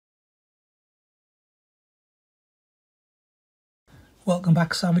Welcome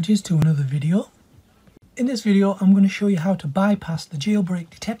back, savages, to another video. In this video I'm going to show you how to bypass the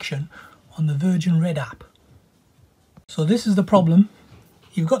jailbreak detection on the Virgin Red app. So this is the problem.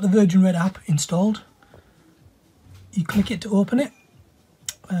 You've got the Virgin Red app installed, you click it to open it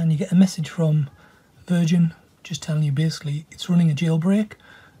and you get a message from Virgin just telling you basically it's running a jailbreak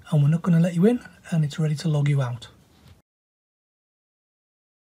and we're not going to let you in and it's ready to log you out.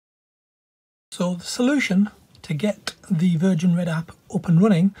 So the solution to get the Virgin Red app up and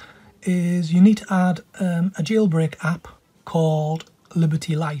running is you need to add a jailbreak app called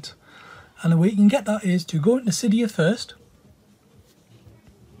Liberty Lite, and the way you can get that is to go into Cydia first.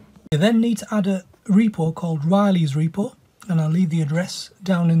 You then need to add a repo called Ryley's repo, and I'll leave the address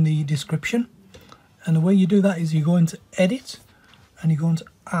down in the description. And the way you do that is you go into edit and you go into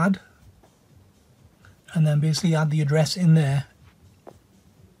add and then basically add the address in there.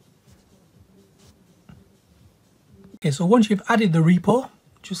 Okay, so once you've added the repo,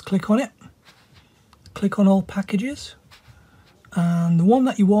 just click on it, click on all packages, and the one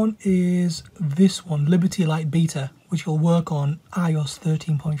that you want is this one, Liberty Lite Beta, which will work on iOS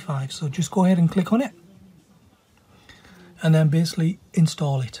 13.5. So just go ahead and click on it and then basically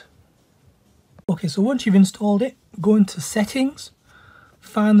install it. Okay, so once you've installed it, go into settings,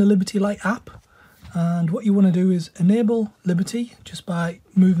 find the Liberty Lite app, and what you want to do is enable Liberty just by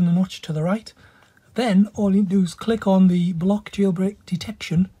moving the notch to the right. Then all you do is click on the block jailbreak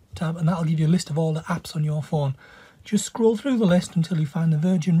detection tab and that'll give you a list of all the apps on your phone. Just scroll through the list until you find the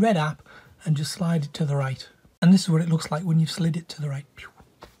Virgin Red app and just slide it to the right. And this is what it looks like when you've slid it to the right.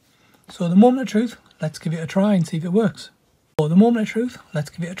 So the moment of truth, let's give it a try and see if it works. So the moment of truth, let's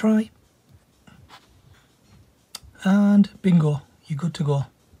give it a try. And bingo, you're good to go.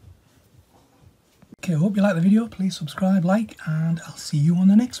 Okay, I hope you like the video. Please subscribe, like, and I'll see you on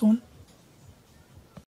the next one.